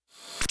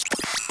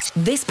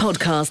This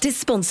podcast is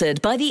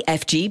sponsored by the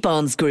FG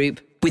Barnes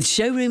Group, with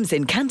showrooms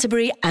in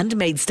Canterbury and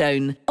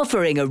Maidstone,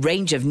 offering a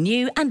range of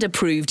new and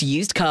approved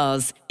used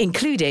cars,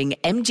 including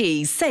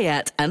MG,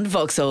 Seat and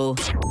Vauxhall.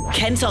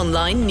 Kent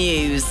Online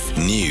News.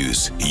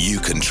 News you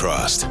can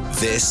trust.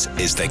 This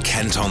is the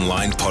Kent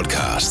Online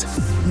Podcast.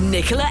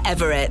 Nicola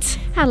Everett.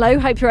 Hello,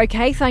 hope you're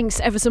okay. Thanks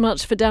ever so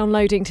much for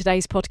downloading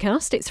today's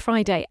podcast. It's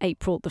Friday,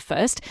 April the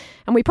 1st,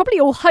 and we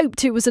probably all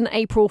hoped it was an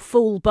April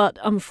Fool, but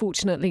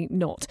unfortunately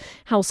not.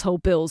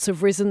 Household bills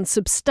have risen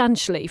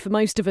substantially for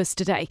most of us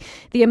today.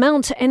 The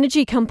amount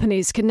energy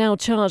companies can now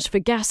charge for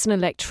gas and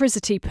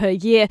electricity per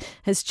year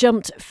has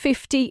jumped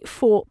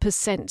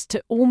 54%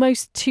 to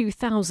almost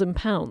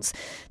 £2,000.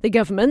 The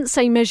government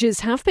say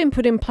measures have been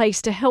put in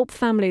place to help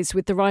families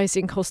with the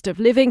rising cost of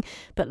living,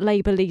 but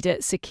Labour leader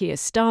Sir Keir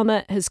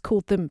Starmer has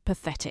called them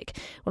pathetic.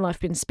 Well, I've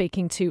been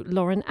speaking to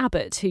Lauren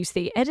Abbott, who's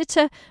the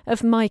editor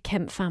of My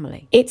Kent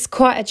Family. It's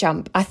quite a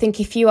jump. I think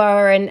if you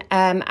are an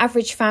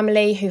average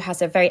family who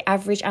has a very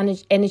average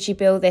energy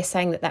bill, they're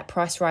saying that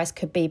price rise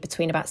could be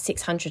between about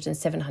 £600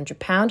 and £700.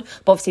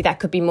 But obviously that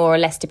could be more or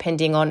less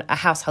depending on a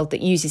household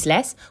that uses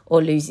less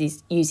or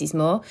uses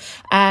more.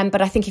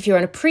 But I think if you're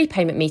on a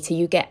prepayment meter,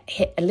 you get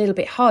hit a little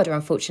bit harder,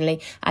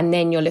 unfortunately, and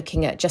then you're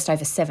looking at just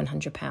over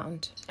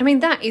 £700. I mean,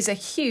 that is a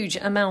huge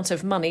amount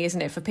of money,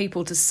 isn't it, for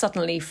people to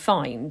suddenly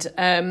find?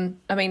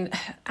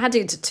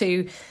 Added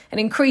to an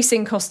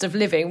increasing cost of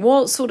living,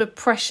 what sort of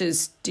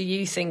pressures do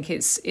you think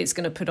it's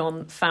going to put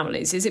on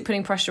families? Is it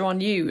putting pressure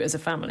on you as a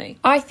family?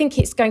 I think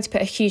it's going to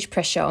put a huge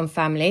pressure on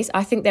families.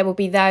 I think there will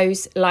be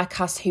those like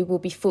us who will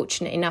be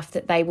fortunate enough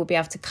that they will be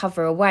able to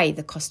cover away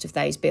the cost of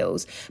those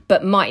bills,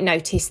 but might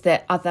notice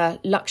that other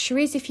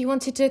luxuries, if you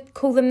wanted to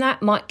call them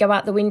that, might go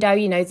out the window.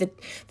 You know, the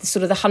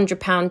sort of the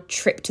 £100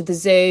 trip to the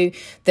zoo,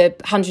 the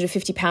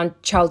 £150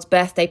 child's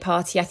birthday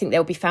party. I think there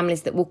will be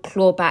families that will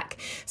claw back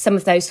some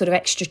of those sort of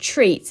extra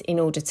treats in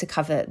order to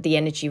cover the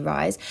energy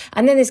rise.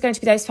 And then there's going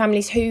to be those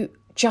families who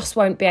just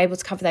won't be able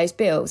to cover those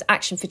bills.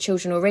 Action for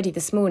Children already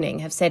this morning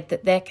have said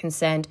that they're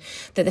concerned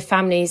that the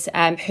families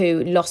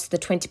who lost the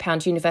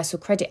 £20 universal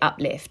credit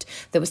uplift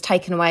that was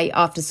taken away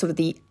after sort of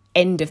the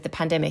end of the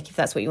pandemic, if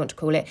that's what you want to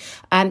call it,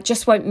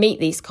 just won't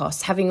meet these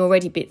costs, having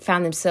already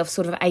found themselves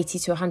sort of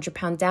 £80 to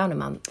 £100 down a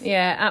month.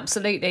 Yeah,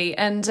 absolutely.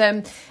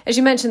 And as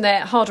you mentioned,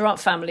 they're harder up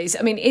families.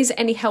 I mean, is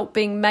any help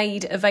being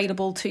made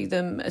available to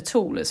them at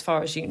all, as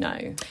far as you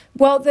know?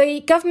 Well,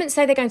 the government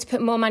say they're going to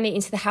put more money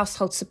into the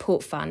Household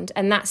Support Fund,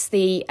 and that's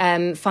the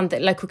fund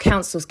that local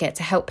councils get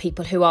to help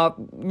people who are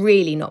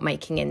really not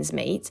making ends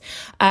meet.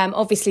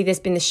 Obviously,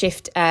 there's been the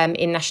shift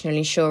in national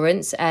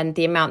insurance and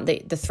the amount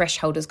that the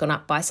threshold has gone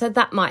up by, so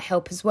that might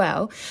help as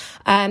well.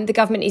 The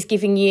government is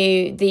giving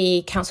you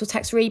the council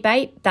tax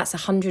rebate. That's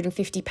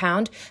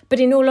 £150. But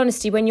in all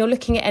honesty, when you're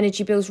looking at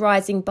energy bills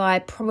rising by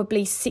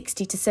probably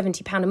 £60 to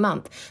 £70 a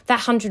month, that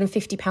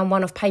 £150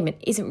 one-off payment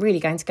isn't really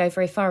going to go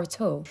very far at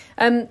all.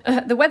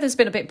 The weather's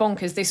been a bit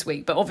bonkers this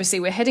week, but obviously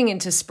we're heading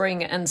into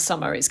spring and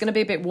summer. It's going to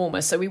be a bit warmer,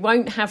 so we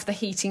won't have the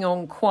heating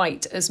on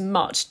quite as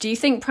much. Do you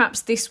think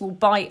perhaps this will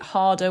bite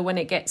harder when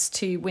it gets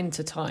to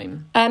winter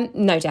time?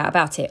 No doubt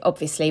about it.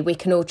 Obviously, we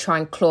can all try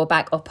and claw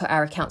back or put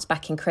our accounts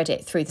back in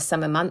credit through the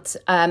summer months,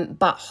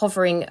 but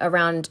hovering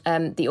around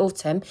the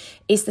autumn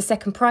is the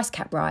second price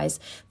cap rise.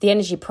 The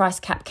energy price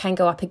cap can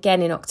go up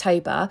again in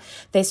October.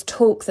 There's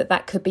talk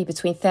that could be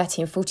between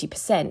 30 and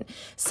 40%.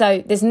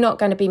 So there's not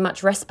going to be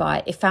much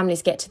respite if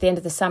families get to the end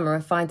of the summer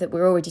and find that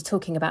we're already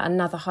talking about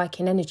another hike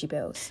in energy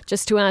bills.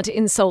 Just to add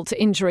insult to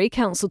injury,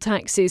 council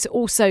tax is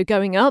also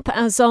going up,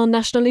 as are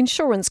national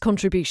insurance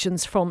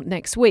contributions from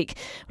next week.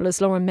 Well, as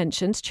Lauren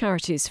mentioned,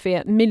 charities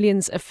fear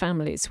millions of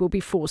families will be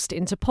forced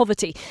into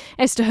poverty.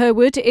 Esther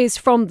Herwood is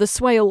from the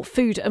Swale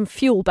Food and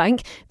Fuel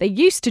Bank. They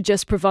used to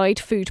just provide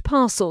food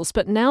parcels,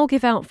 but now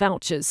give out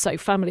vouchers so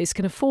families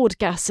can afford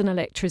gas and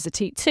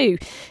electricity too.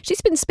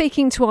 She's been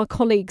speaking to our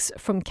colleagues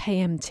from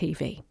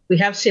KMTV. We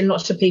have seen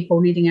lots of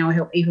people needing our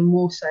help even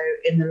more so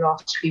in the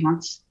last few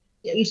months.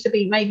 It used to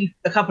be maybe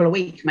a couple of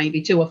weeks, maybe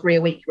 2 or 3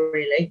 a week,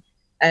 really,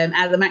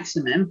 at the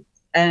maximum.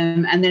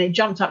 And then it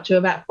jumped up to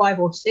about 5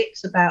 or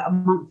 6 about a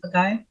month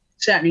ago.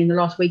 Certainly in the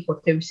last week or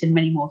two, we've seen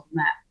many more than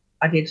that.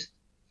 I did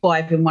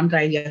 5 in one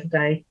day the other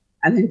day,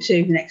 and then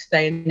 2 the next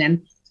day, and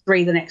then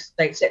 3 the next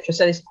day, etc.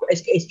 So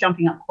it's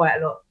jumping up quite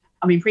a lot.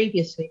 I mean,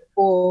 previously,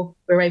 before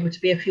we were able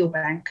to be a fuel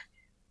bank,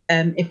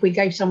 if we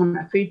gave someone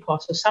a food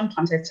parcel,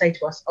 sometimes they'd say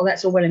to us, "Oh,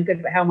 that's all well and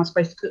good, but how am I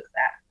supposed to cook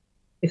that?"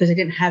 Because they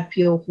didn't have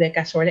fuel for their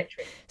gas or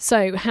electric.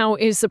 So how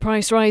is the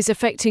price rise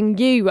affecting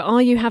you?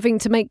 Are you having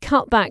to make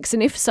cutbacks?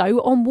 And if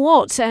so, on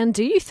what? And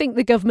do you think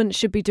the government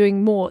should be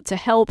doing more to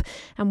help?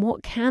 And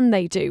what can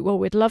they do? Well,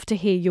 we'd love to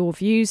hear your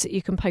views.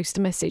 You can post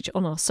a message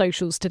on our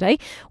socials today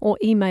or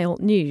email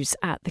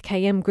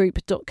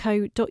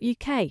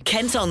news@thekmgroup.co.uk.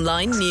 Kent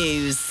Online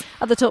News.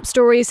 Other top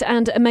stories,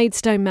 and a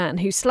Maidstone man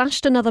who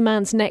slashed another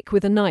man's neck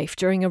with a knife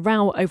during a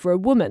row over a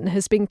woman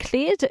has been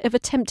cleared of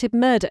attempted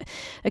murder.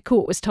 A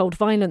court was told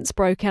violence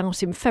broke broke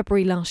out in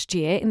February last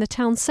year in the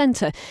town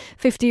centre.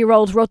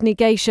 50-year-old Rodney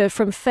Geisha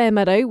from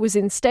Fairmeadow was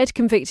instead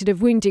convicted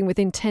of wounding with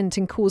intent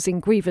and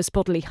causing grievous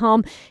bodily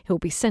harm. He'll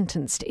be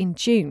sentenced in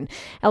June.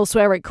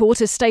 Elsewhere at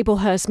court, a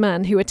Staplehurst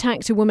man who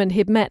attacked a woman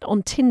he'd met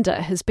on Tinder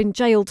has been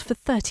jailed for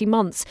 30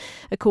 months.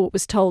 A court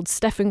was told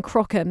Stephen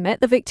Crocker met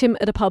the victim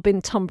at a pub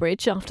in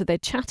Tunbridge after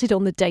they'd chatted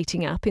on the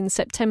dating app in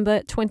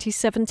September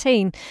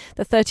 2017.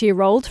 The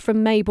 30-year-old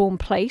from Maybourne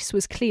Place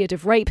was cleared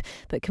of rape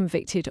but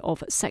convicted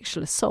of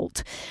sexual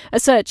assault.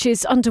 A search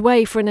is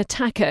underway for an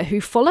attacker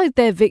who followed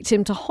their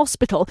victim to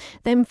hospital,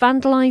 then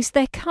vandalised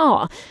their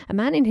car. A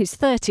man in his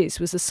 30s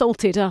was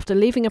assaulted after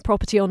leaving a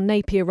property on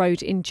Napier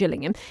Road in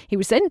Gillingham. He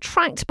was then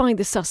tracked by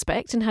the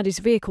suspect and had his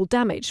vehicle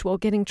damaged while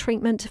getting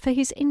treatment for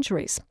his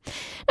injuries.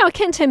 Now, a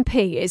Kent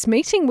MP is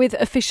meeting with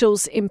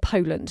officials in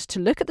Poland to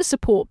look at the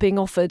support being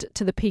offered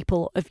to the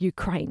people of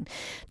Ukraine.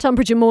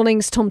 Tunbridge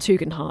Morning's Tom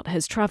Tugendhat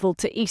has travelled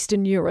to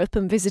Eastern Europe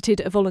and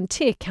visited a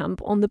volunteer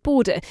camp on the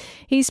border.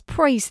 He's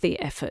praised the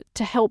effort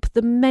to help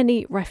the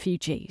many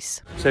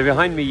refugees. So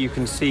behind me you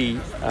can see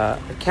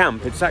a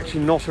camp. It's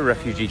actually not a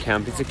refugee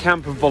camp, it's a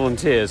camp of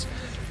volunteers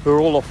who are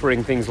all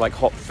offering things like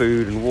hot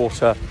food and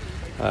water,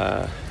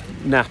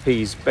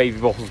 nappies, baby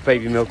bottles,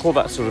 baby milk, all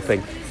that sort of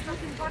thing.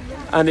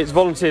 And it's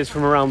volunteers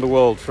from around the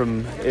world,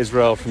 from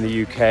Israel, from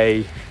the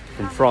UK,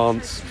 from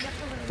France,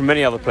 from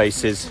many other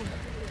places.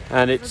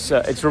 And it's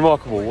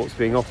remarkable what's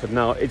being offered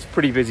now. It's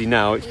pretty busy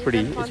now. It's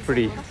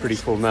pretty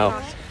full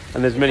now.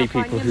 And there's many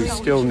people who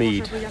still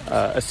need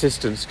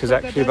assistance, because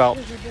actually about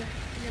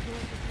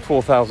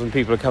 4,000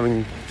 people are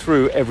coming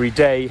through every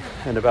day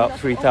and about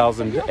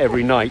 3,000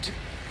 every night.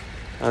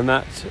 And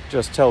that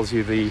just tells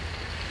you the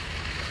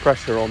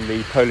pressure on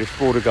the Polish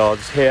border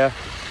guards here.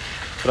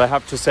 But I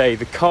have to say,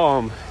 the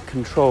calm,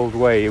 controlled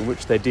way in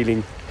which they're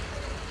dealing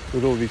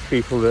with all these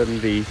people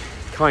and the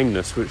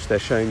kindness which they're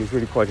showing is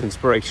really quite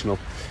inspirational.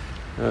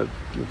 The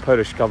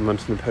Polish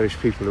government and the Polish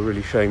people are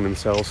really showing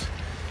themselves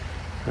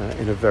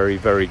in a very,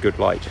 very good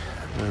light.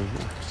 I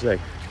have to say,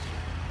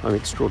 I'm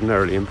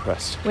extraordinarily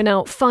impressed. We're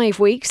now 5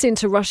 weeks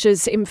into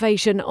Russia's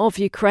invasion of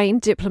Ukraine.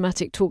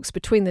 Diplomatic talks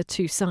between the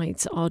two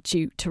sides are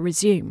due to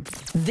resume.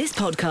 This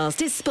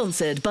podcast is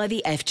sponsored by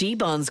the FG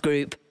Barnes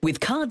Group, with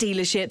car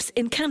dealerships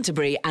in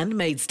Canterbury and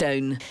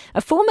Maidstone.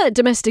 A former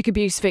domestic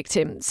abuse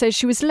victim says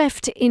she was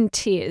left in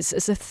tears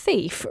as a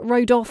thief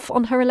rode off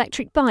on her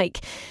electric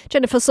bike.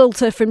 Jennifer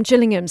Salter from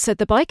Gillingham said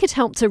the bike had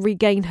helped her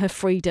regain her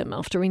freedom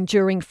after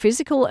enduring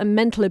physical and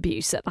mental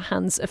abuse at the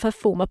hands of her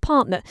former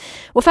partner.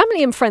 Well,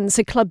 family and friends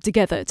had clubbed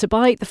together to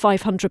buy the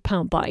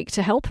 £500 bike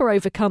to help her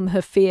overcome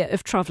her fear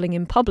of travelling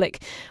in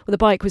public. Well, the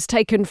bike was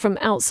taken from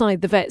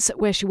outside the vets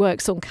where she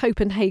works on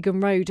Copenhagen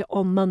Road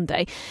on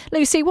Monday.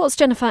 Lucy, what's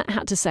Jennifer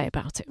had to say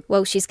about it?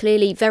 Well, she's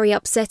clearly very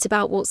upset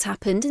about what's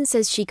happened and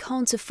says she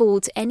can't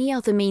afford any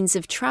other means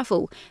of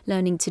travel.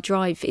 Learning to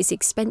drive is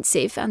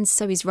expensive and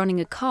so is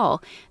running a car.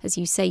 As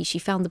you say, she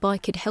found the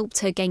bike had helped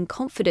her gain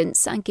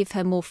confidence and give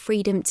her more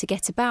freedom to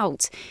get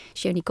about.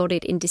 She only got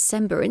it in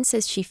December and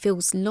says she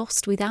feels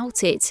lost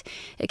without it.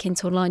 At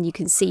Kent Online you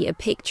can see a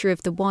picture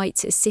of the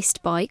white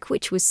assist bike,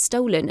 which was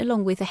stolen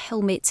along with a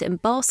helmet and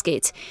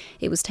basket.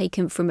 It was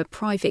taken from a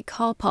private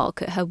car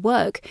park at her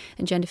work,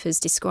 and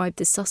Jennifer's described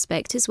the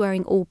suspect as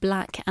wearing all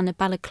black and a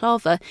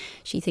balaclava.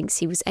 She thinks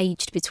he was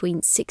aged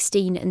between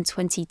 16 and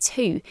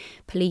 22.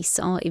 Police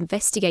are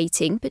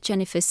investigating, but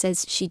Jennifer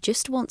says she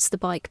just wants the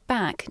bike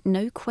back,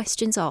 no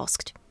questions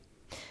asked.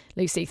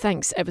 Lucy,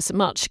 thanks ever so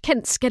much.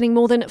 Kent's getting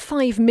more than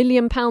 £5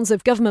 million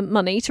of government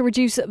money to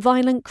reduce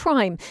violent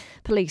crime.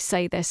 Police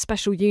say their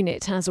special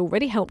unit has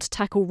already helped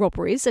tackle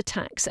robberies,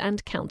 attacks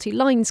and county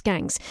lines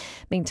gangs.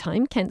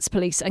 Meantime, Kent's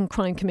police and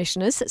crime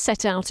commissioners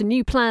set out a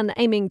new plan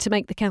aiming to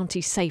make the county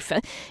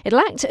safer.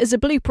 It'll act as a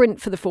blueprint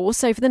for the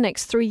force over the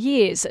next 3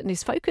 years and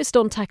is focused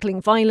on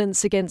tackling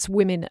violence against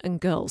women and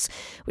girls.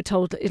 We're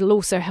told it'll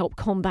also help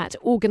combat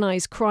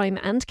organised crime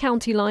and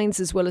county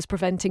lines, as well as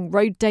preventing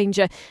road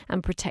danger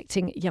and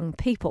protecting young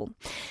people.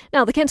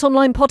 Now, the Kent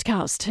Online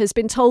podcast has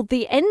been told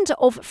the end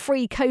of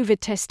free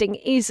COVID testing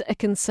is a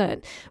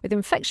concern, with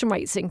infection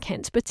rates in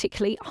Kent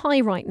particularly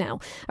high right now.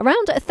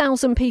 Around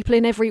 1,000 people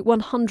in every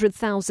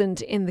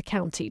 100,000 in the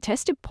county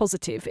tested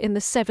positive in the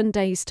 7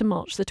 days to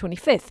March the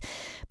 25th.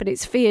 But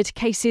it's feared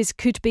cases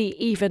could be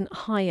even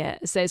higher,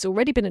 as there's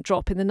already been a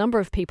drop in the number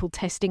of people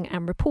testing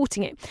and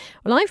reporting it.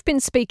 Well, I've been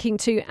speaking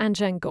to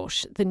Anjan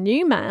Ghosh, the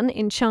new man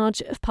in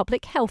charge of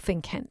public health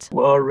in Kent.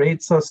 Well, our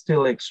rates are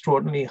still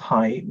extraordinarily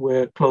high.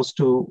 We're close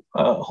to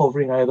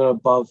hovering either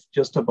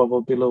just above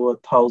or below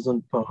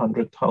 1,000 per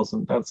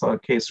 100,000. That's our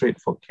case rate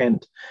for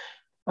Kent,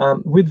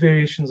 with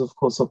variations, of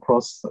course,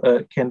 across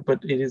Kent,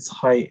 but it is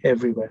high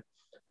everywhere.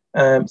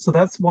 So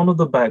that's one of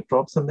the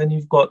backdrops. And then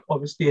you've got,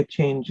 obviously, a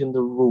change in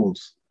the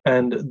rules.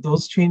 And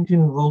those change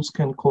in rules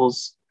can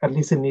cause, at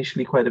least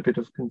initially, quite a bit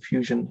of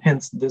confusion.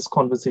 Hence, this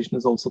conversation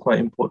is also quite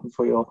important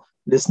for your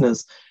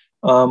listeners,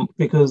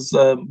 because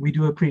we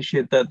do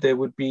appreciate that there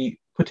would be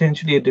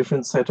potentially a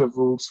different set of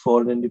rules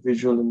for an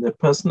individual in their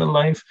personal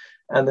life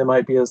and there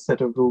might be a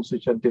set of rules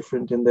which are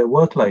different in their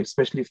work life,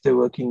 especially if they're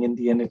working in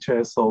the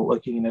NHS or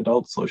working in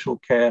adult social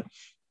care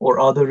or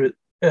other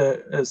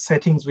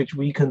settings which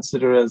we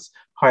consider as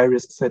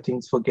high-risk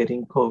settings for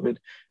getting COVID.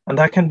 And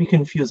that can be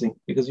confusing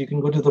because you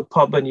can go to the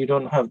pub and you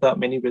don't have that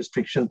many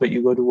restrictions, but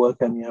you go to work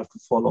and you have to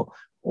follow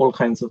all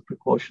kinds of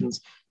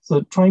precautions.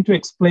 So trying to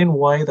explain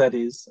why that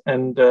is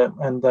and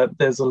that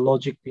there's a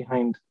logic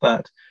behind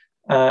that.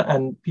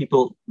 And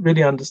people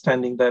really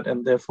understanding that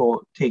and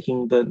therefore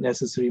taking the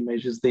necessary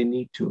measures they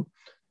need to.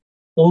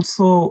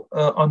 Also,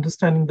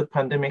 understanding the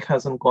pandemic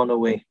hasn't gone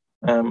away.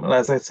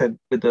 As I said,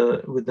 with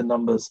the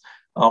numbers,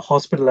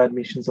 hospital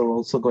admissions are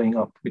also going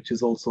up, which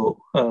is also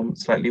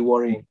slightly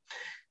worrying.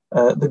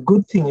 The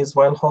good thing is,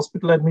 while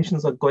hospital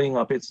admissions are going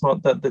up, it's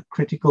not that the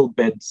critical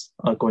beds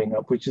are going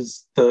up, which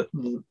is the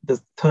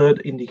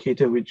third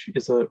indicator, which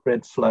is a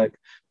red flag.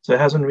 So it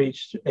hasn't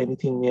reached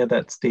anything near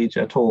that stage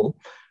at all.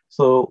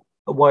 So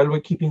while we're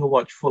keeping a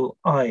watchful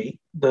eye,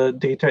 the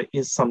data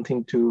is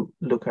something to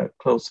look at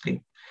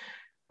closely.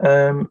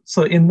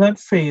 So in that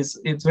phase,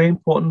 it's very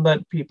important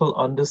that people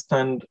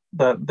understand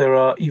that there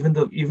are, even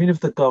if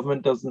the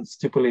government doesn't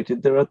stipulate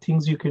it, there are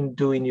things you can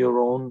do in your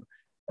own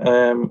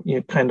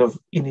kind of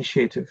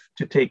initiative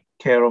to take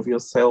care of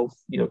yourself,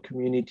 your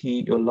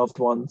community, your loved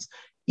ones,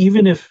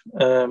 even if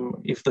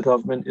the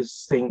government is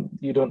saying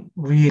you don't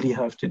really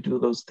have to do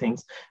those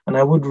things. And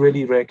I would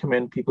really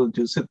recommend people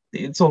do so.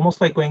 It's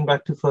almost like going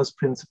back to first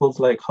principles,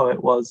 like how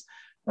it was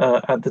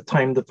at the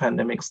time the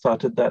pandemic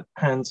started, that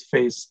hands,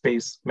 face,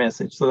 space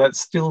message. So that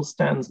still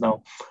stands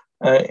now.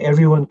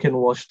 Everyone can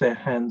wash their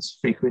hands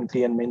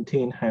frequently and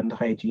maintain hand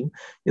hygiene.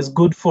 It's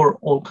good for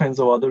all kinds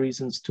of other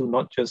reasons too,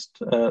 not just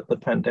the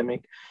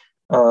pandemic.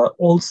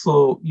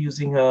 Also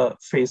using a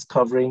face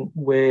covering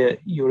where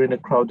you're in a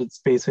crowded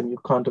space and you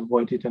can't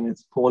avoid it and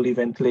it's poorly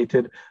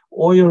ventilated,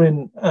 or you're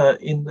in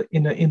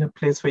a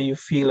place where you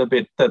feel a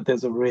bit that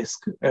there's a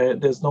risk.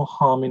 There's no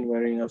harm in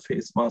wearing a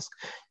face mask.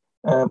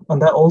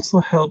 And that also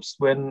helps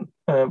when,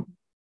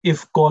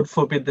 if God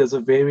forbid there's a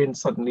variant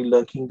suddenly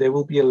lurking, there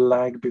will be a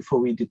lag before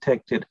we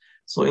detect it.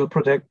 So it'll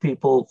protect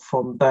people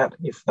from that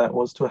if that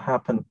was to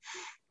happen.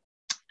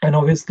 And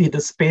obviously the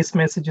space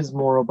message is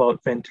more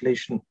about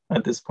ventilation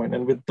at this point.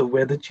 And with the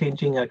weather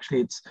changing,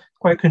 actually, it's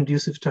quite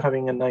conducive to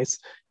having a nice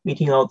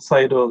meeting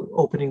outside or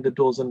opening the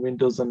doors and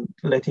windows and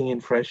letting in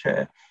fresh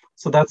air.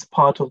 So that's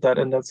part of that,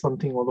 and that's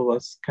something all of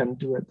us can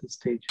do at this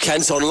stage.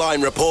 Kent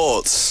Online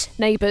reports.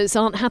 Neighbours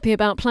aren't happy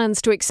about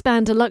plans to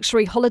expand a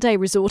luxury holiday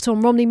resort on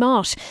Romney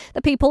Marsh.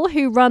 The people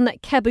who run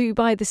Cebu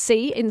by the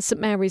Sea in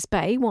St Mary's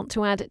Bay want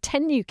to add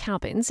 10 new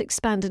cabins,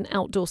 expand an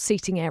outdoor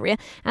seating area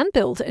and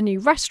build a new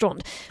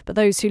restaurant. But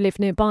those who live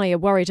nearby are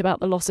worried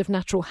about the loss of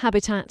natural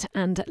habitat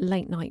and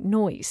late-night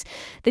noise.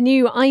 The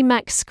new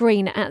IMAX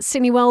screen at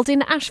Cineworld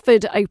in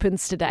Ashford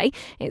opens today.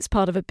 It's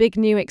part of a big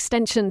new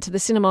extension to the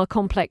cinema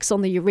complex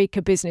on the Eureka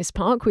Business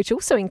Park, which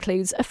also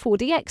includes a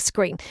 4DX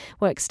screen.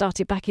 Work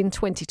started back in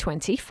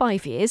 2020,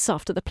 5 years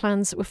after the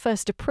plans were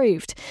first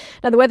approved.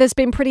 Now, the weather's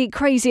been pretty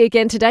crazy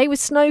again today, with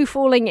snow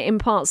falling in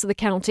parts of the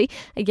county.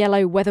 A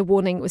yellow weather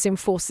warning was in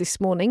force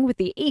this morning, with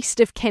the east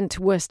of Kent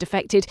worst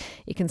affected.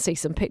 You can see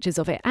some pictures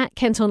of it at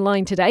Kent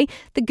Online today.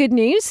 The good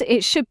news,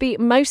 it should be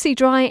mostly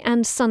dry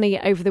and sunny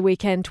over the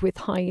weekend, with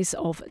highs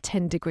of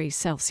 10 degrees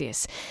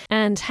Celsius.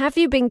 And have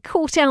you been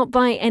caught out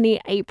by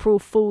any April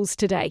Fools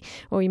today?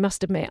 Well, you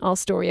must admit, our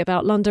story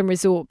about London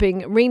Resort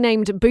being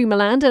renamed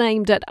Boomerland and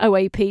aimed at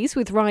OAPs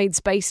with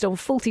rides based on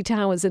faulty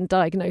towers and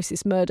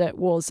diagnosis murder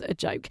was a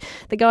joke.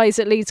 The guys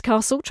at Leeds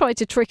Castle tried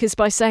to trick us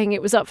by saying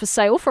it was up for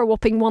sale for a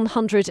whopping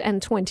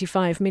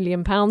 £125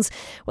 million.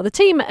 Well, the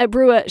team at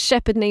Brewer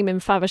Shepherd Neame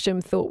and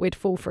Faversham thought we'd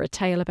fall for a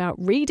tale about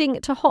reading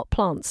to hot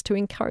plants to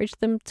encourage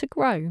them to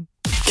grow.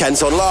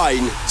 Kent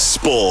Online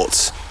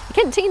Sport. A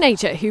Kent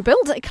teenager who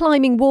built a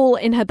climbing wall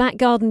in her back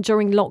garden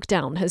during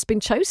lockdown has been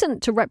chosen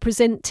to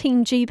represent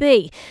Team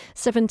GB.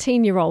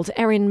 17-year-old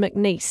Erin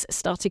McNeice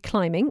started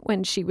climbing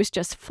when she was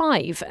just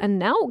 5 and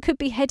now could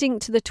be heading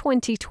to the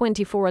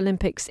 2024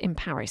 Olympics in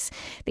Paris.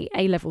 The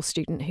A-level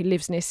student who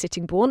lives near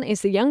Sittingbourne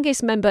is the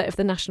youngest member of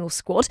the national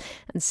squad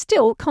and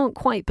still can't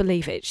quite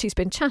believe it. She's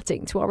been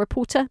chatting to our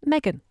reporter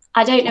Megan.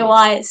 I don't know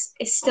why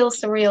it's still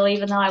surreal,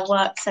 even though I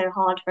worked so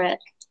hard for it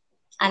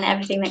and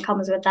everything that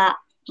comes with that.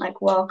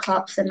 Like World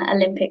Cups and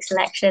Olympic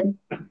selection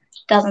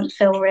doesn't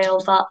feel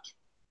real, but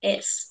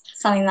it's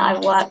something that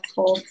I've worked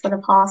for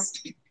the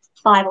past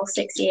 5 or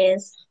 6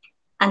 years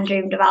and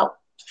dreamed about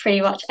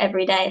pretty much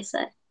every day,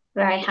 so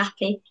very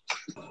happy.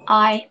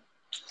 I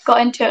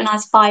got into it when I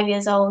was 5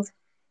 years old.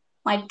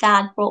 My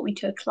dad brought me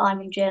to a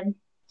climbing gym.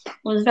 It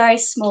was very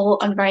small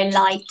and very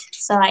light,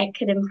 so I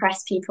could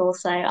impress people,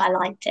 so I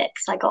liked it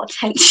because I got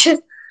attention.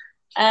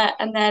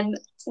 And then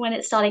when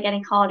it started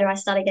getting harder, I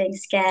started getting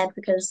scared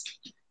because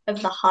of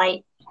the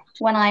height.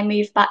 When I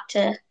moved back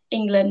to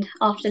England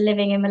after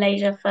living in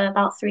Malaysia for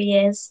about 3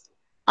 years,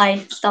 I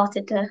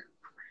started to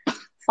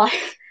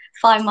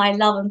find my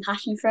love and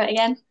passion for it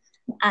again,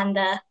 and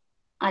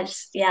I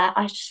just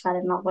fell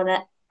in love with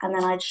it. And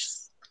then I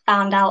just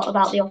found out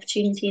about the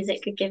opportunities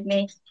it could give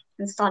me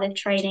and started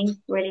training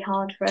really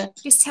hard for it.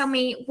 Just tell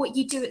me what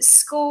you do at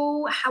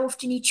school, how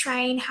often you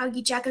train, how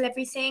you juggle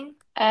everything.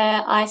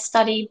 I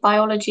study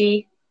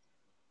biology,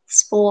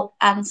 sport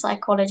and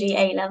psychology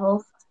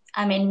A-level.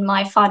 I'm in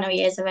my final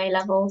years of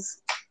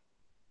A-levels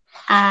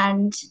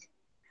and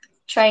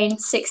train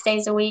 6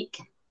 days a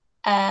week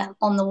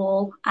on the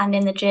wall and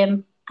in the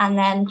gym, and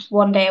then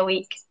 1 day a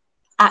week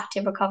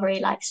active recovery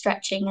like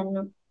stretching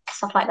and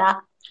stuff like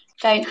that.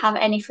 Don't have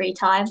any free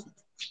time.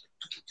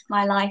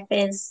 My life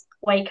is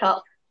wake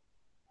up,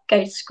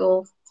 go to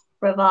school,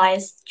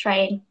 revise,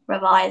 train,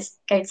 revise,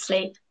 go to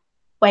sleep,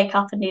 wake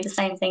up and do the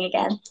same thing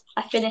again.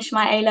 I finished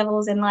my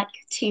A-levels in like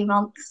 2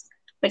 months,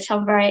 which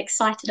I'm very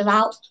excited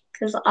about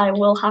because I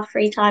will have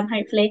free time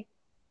hopefully,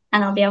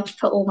 and I'll be able to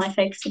put all my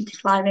focus into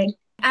climbing.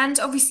 And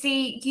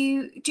obviously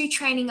you do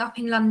training up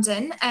in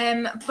London,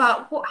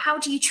 but how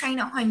do you train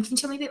at home? Can you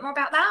tell me a bit more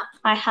about that?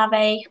 I have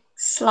a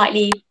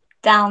slightly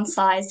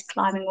downsized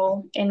climbing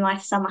wall in my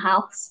summer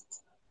house.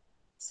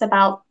 It's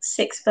about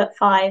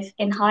 6'5"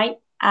 in height,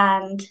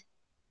 and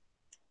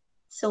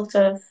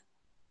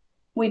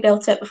we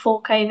built it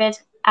before COVID,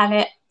 and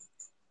it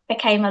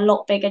became a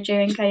lot bigger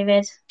during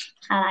COVID,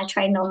 and I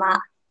trained on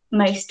that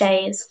most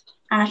days,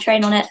 and I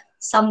train on it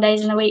some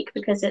days in the week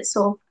because it's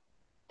sort of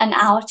an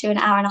hour to an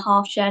hour and a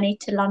half journey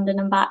to London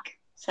and back.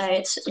 So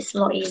it's a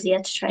lot easier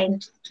to train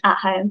at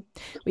home.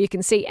 Well, you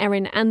can see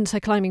Erin and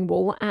her climbing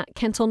wall at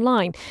Kent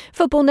Online.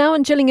 Football now,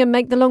 and Gillingham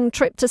make the long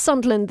trip to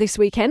Sunderland this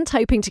weekend,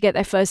 hoping to get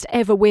their first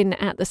ever win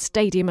at the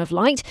Stadium of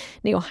Light.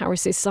 Neil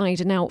Harris's side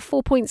are now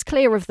 4 points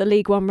clear of the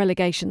League One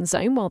relegation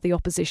zone, while the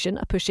opposition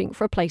are pushing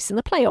for a place in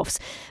the playoffs.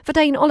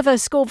 Verdane Oliver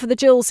scored for the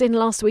Gills in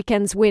last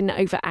weekend's win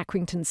over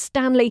Accrington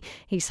Stanley.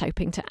 He's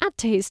hoping to add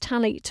to his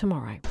tally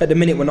tomorrow. At the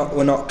minute,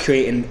 we're not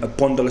creating a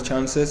bundle of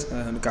chances.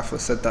 The gaffer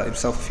said that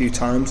himself a few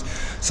times.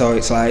 So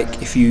it's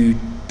like if you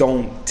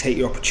don't take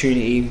your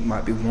opportunity, it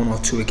might be 1 or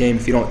 2 a game.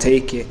 If you don't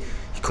take it,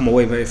 you come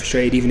away very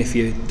frustrated. Even if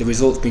the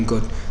result's been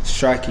good,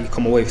 striker, you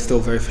come away still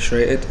very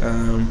frustrated.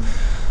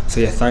 So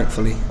yeah,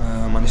 thankfully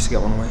I managed to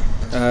get one away.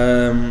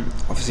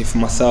 Obviously for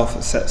myself,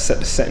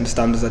 setting the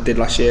standards I did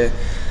last year.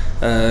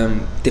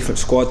 Different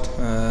squad,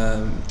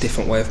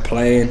 different way of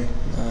playing.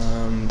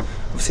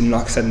 Obviously,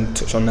 like I said and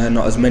touched on there,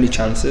 not as many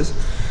chances,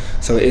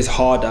 so it is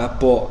harder.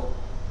 But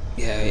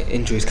yeah,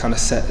 injuries kind of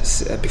set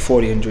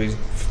before the injuries.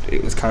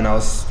 It was kind of I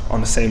was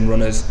on the same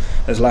run as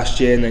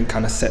last year, and then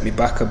kind of set me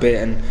back a bit.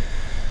 And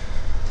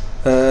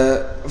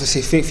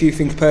obviously, a few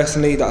things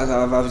personally that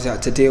I've obviously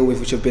had to deal with,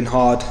 which have been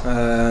hard.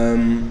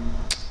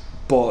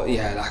 But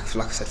yeah,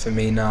 like I said, for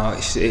me now,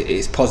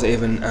 it's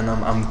positive, and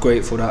I'm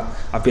grateful that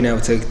I've been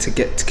able to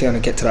get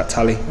to that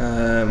tally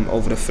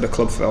for the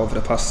club over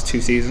the past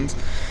 2 seasons,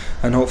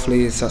 and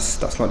hopefully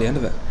that's not the end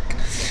of it.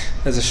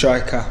 As a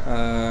striker,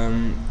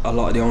 a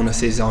lot of the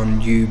onus is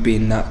on you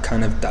being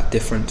that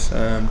difference,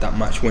 that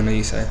match winner,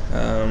 you say.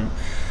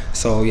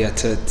 So yeah,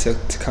 to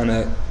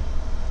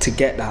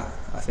get that,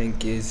 I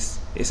think it's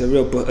a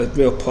real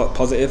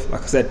positive.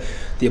 Like I said,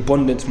 the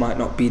abundance might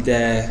not be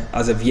there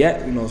as of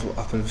yet. Who knows what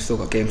happens? We've still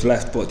got games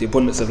left, but the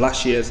abundance of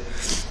last year's,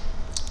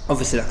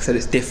 obviously, like I said,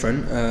 it's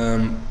different.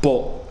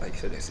 But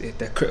like you said,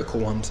 they're critical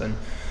ones, and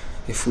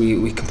if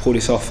we can pull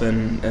this off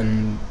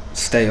and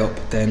stay up,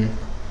 then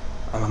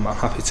I'm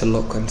happy to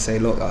look and say,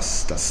 look,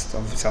 that's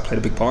obviously I played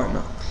a big part in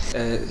that.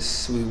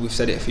 We've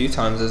said it a few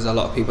times. There's a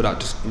lot of people that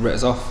just writ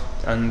us off,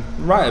 and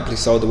rightly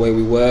so. The way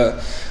we were,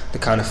 the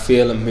kind of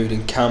feel and mood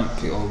in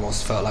camp, it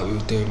almost felt like we were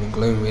doom and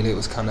gloom. Really, it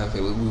was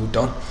we were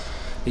done.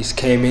 He's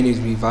came in, he's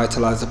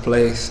revitalised the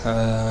place,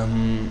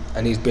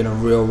 and he's been a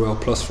real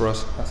plus for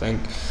us. I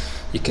think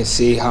you can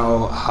see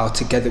how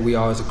together we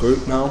are as a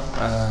group now,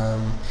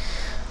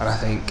 and I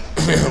think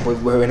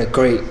we're in a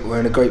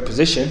great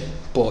position.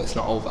 But it's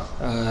not over.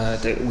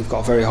 We've got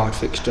a very hard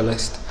fixture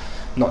list.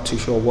 Not too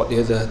sure what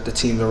the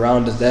teams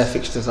around us, their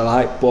fixtures are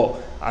like, but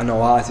I know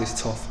ours is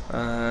tough.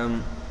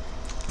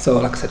 So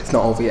like I said, it's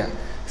not over yet.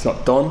 It's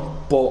not done,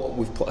 but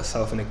we've put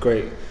ourselves in a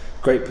great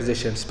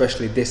position,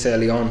 especially this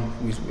early on.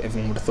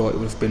 Everyone would have thought it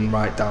would have been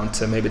right down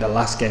to maybe the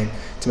last game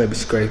to maybe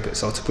scrape it.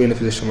 So to be in the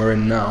position we're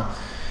in now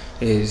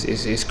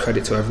is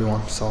credit to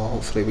everyone. So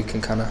hopefully we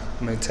can kind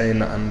of maintain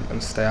that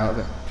and stay out of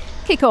it.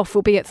 Kick-off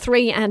will be at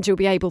 3, and you'll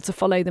be able to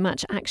follow the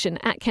match action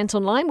at Kent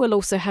Online. We'll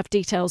also have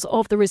details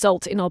of the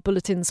result in our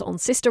bulletins on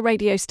sister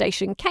radio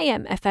station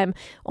KMFM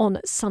on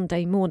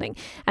Sunday morning.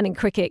 And in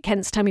cricket,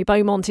 Kent's Tammy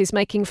Beaumont is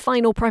making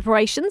final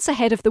preparations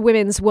ahead of the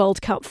Women's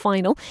World Cup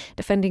final.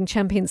 Defending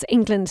champions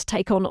England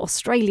take on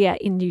Australia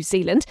in New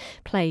Zealand.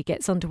 Play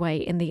gets underway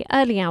in the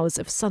early hours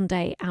of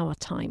Sunday, our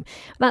time.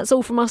 That's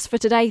all from us for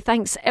today.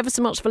 Thanks ever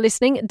so much for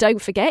listening.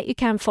 Don't forget, you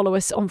can follow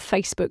us on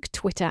Facebook,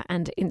 Twitter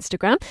and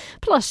Instagram.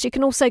 Plus, you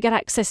can also get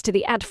access to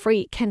the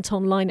ad-free Kent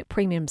Online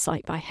premium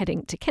site by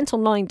heading to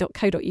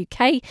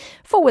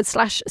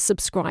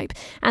kentonline.co.uk/subscribe.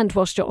 And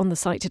whilst you're on the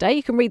site today,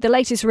 you can read the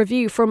latest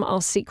review from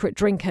our secret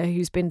drinker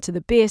who's been to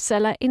the beer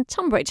cellar in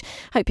Tunbridge.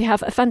 Hope you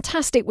have a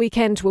fantastic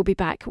weekend. We'll be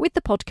back with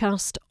the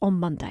podcast on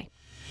Monday.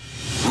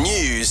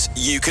 News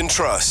you can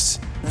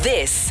trust.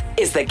 This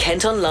is the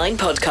Kent Online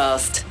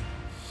Podcast.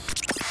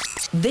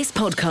 This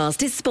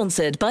podcast is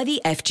sponsored by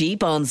the FG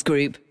Barnes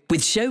Group,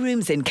 with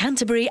showrooms in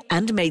Canterbury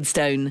and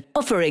Maidstone,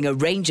 offering a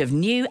range of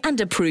new and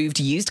approved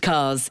used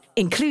cars,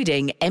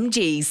 including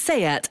MG,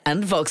 Seat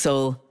and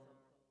Vauxhall.